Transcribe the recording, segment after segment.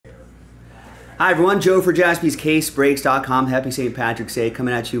Hi everyone, Joe for JaspysCaseBreaks.com. Happy St. Patrick's Day,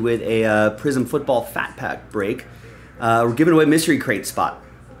 coming at you with a PRIZM football fat pack break. We're giving away mystery crate spot.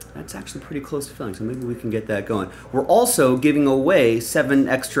 That's actually pretty close to filling, so maybe we can get that going. We're also giving away 7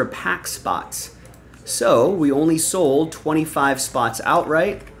 extra pack spots. So we only sold 25 spots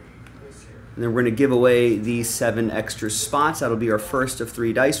outright, and then we're going to give away these 7 extra spots. That'll be our first of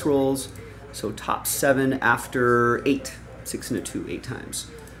 3 dice rolls. So top 7 after 8, 6 and a 2, 8 times.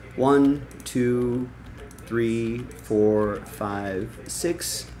 1, 2, 3, 4, 5,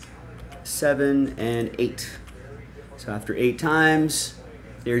 6, 7, and 8. So after 8 times,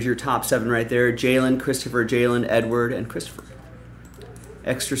 there's your top 7 right there. Jalen, Christopher, Jalen, Edward, and Christopher.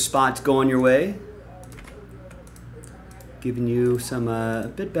 Extra spots going your way. Giving you some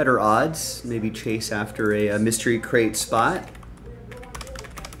a bit better odds. Maybe chase after a mystery crate spot.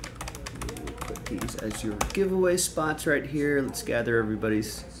 Put these as your giveaway spots right here. Let's gather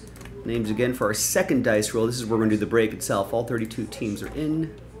everybody's names again for our second dice roll. This is where we're going to do the break itself. All 32 teams are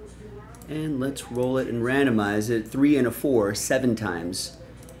in. And let's roll it and randomize it. 3 and a 4, 7 times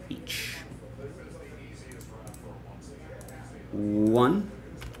each. 1,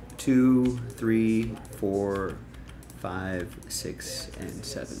 2, 3, 4, 5, 6, and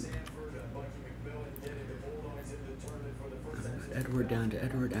 7. Edward down to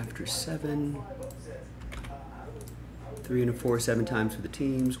Edward after 7. 3 and a 4, 7 times for the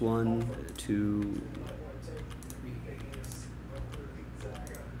teams. 1, 2, 3,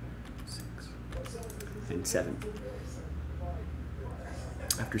 6, and 7.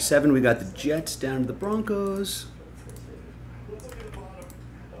 After 7, we got the Jets down to the Broncos.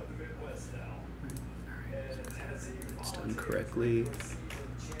 It's done correctly.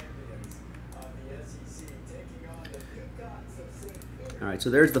 All right,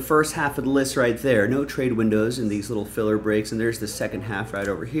 so there's the first half of the list right there. No trade windows in these little filler breaks, and there's the second half right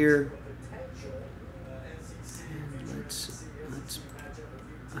over here. And let's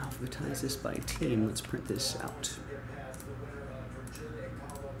alphabetize this by team. Let's print this out.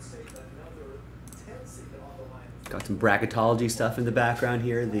 Got some bracketology stuff in the background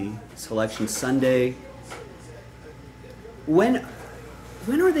here. The Selection Sunday. When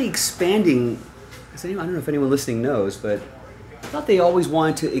are they expanding? I don't know if anyone listening knows, but I thought they always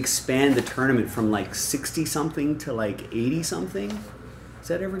wanted to expand the tournament from like 60-something to like 80-something. Is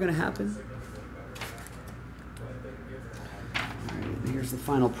that ever going to happen? All right, here's the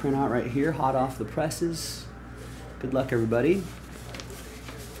final printout right here, hot off the presses. Good luck, everybody.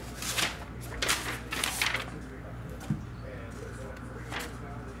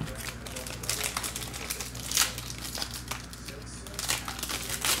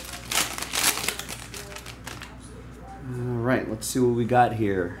 All right, let's see what we got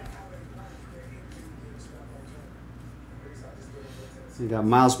here. We got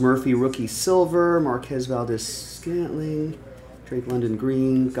Miles Murphy, rookie silver, Marquez Valdez-Scantling, Drake London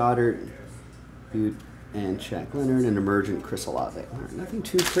green, Goddard, Butte, and Shaq Leonard, and emergent Chris Olave. All right, nothing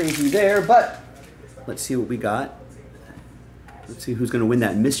too crazy there, but let's see what we got. Let's see who's going to win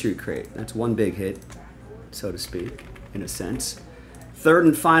that mystery crate. That's one big hit, so to speak, in a sense. Third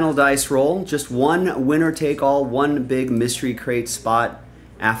and final dice roll. Just one winner take all, one big mystery crate spot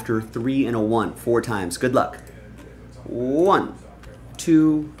after 3 and a 1, 4 times. Good luck. 1,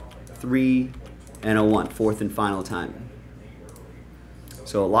 2, 3, and a 1. Fourth and final time.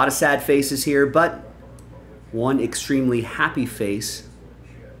 So a lot of sad faces here, but one extremely happy face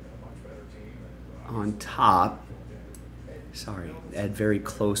on top. Sorry, Ed, very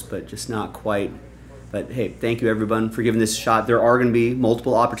close, but just not quite. But hey, thank you everyone for giving this a shot. There are going to be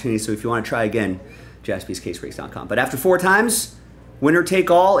multiple opportunities, so if you want to try again, JaspysCaseBreaks.com. But after 4 times, winner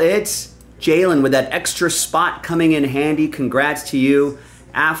take all, it's Jalen with that extra spot coming in handy. Congrats to you.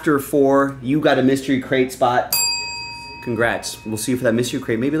 After 4, you got a mystery crate spot. Congrats. We'll see you for that mystery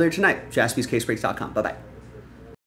crate maybe later tonight. JaspysCaseBreaks.com. Bye-bye.